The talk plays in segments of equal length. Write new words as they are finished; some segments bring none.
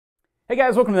Hey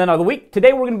guys, welcome to the Knot of the Week.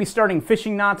 Today we're going to be starting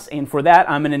fishing knots, and for that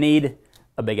I'm going to need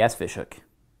a big ass fish hook.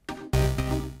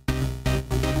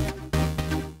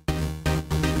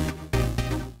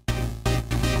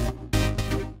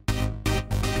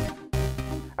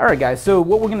 Alright guys, so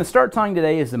what we're going to start tying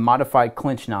today is the Modified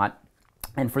Clinch Knot,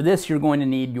 and for this you're going to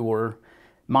need your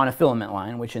monofilament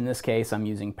line, which in this case I'm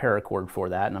using paracord for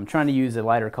that, and I'm trying to use a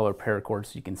lighter color paracord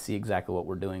so you can see exactly what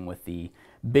we're doing with the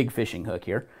big fishing hook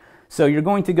here. So you're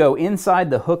going to go inside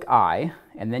the hook eye,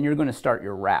 and then you're going to start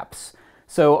your wraps.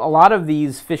 So a lot of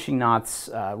these fishing knots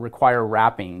require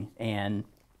wrapping, and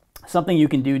something you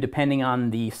can do depending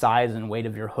on the size and weight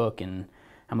of your hook and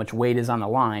how much weight is on the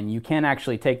line, you can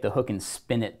actually take the hook and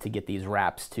spin it to get these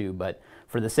wraps too, but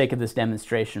for the sake of this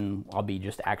demonstration, I'll be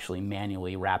just actually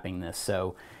manually wrapping this.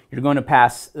 So you're going to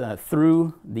pass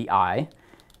through the eye,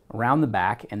 around the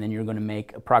back, and then you're going to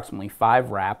make approximately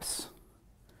 5 wraps.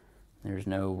 There's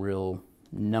no real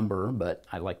number, but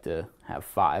I like to have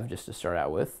 5 just to start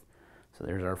out with. So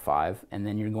there's our 5. And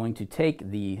then you're going to take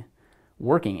the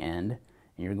working end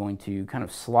and you're going to kind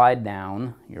of slide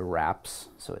down your wraps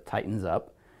so it tightens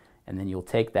up. And then you'll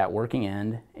take that working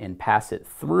end and pass it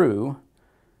through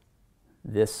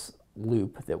this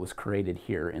loop that was created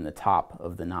here in the top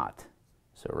of the knot.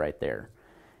 So right there.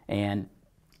 And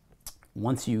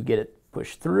once you get it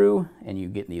push through and you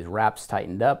get these wraps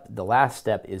tightened up, the last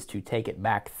step is to take it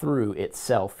back through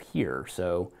itself here.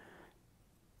 So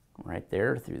right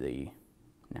there through the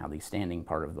standing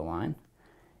part of the line,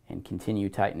 and continue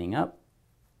tightening up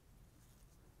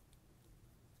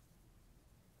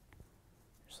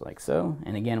just like so.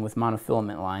 And again, with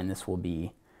monofilament line, this will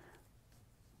be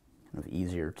kind of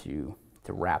easier to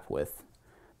wrap with,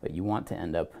 but you want to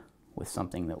end up with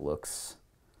something that looks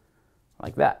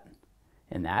like that.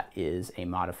 And that is a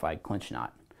modified clinch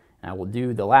knot. And I will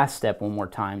do the last step one more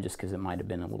time just because it might have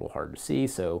been a little hard to see.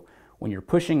 So when you're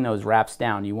pushing those wraps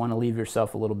down, you want to leave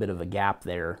yourself a little bit of a gap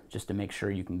there just to make sure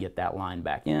you can get that line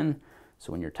back in.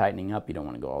 So when you're tightening up, you don't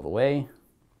want to go all the way.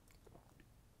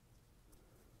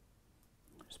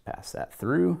 Just pass that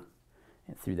through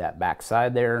and through that back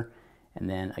side there. And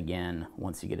then again,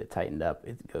 once you get it tightened up,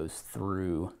 it goes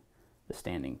through the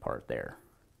standing part there.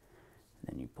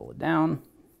 And then you pull it down,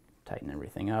 tighten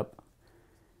everything up,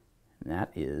 and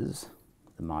that is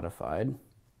the modified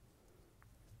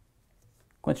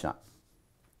clinch knot.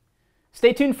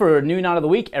 Stay tuned for a new Knot of the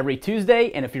Week every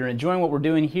Tuesday, and if you're enjoying what we're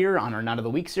doing here on our Knot of the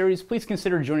Week series, please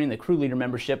consider joining the Crew Leader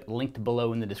membership linked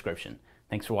below in the description.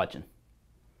 Thanks for watching.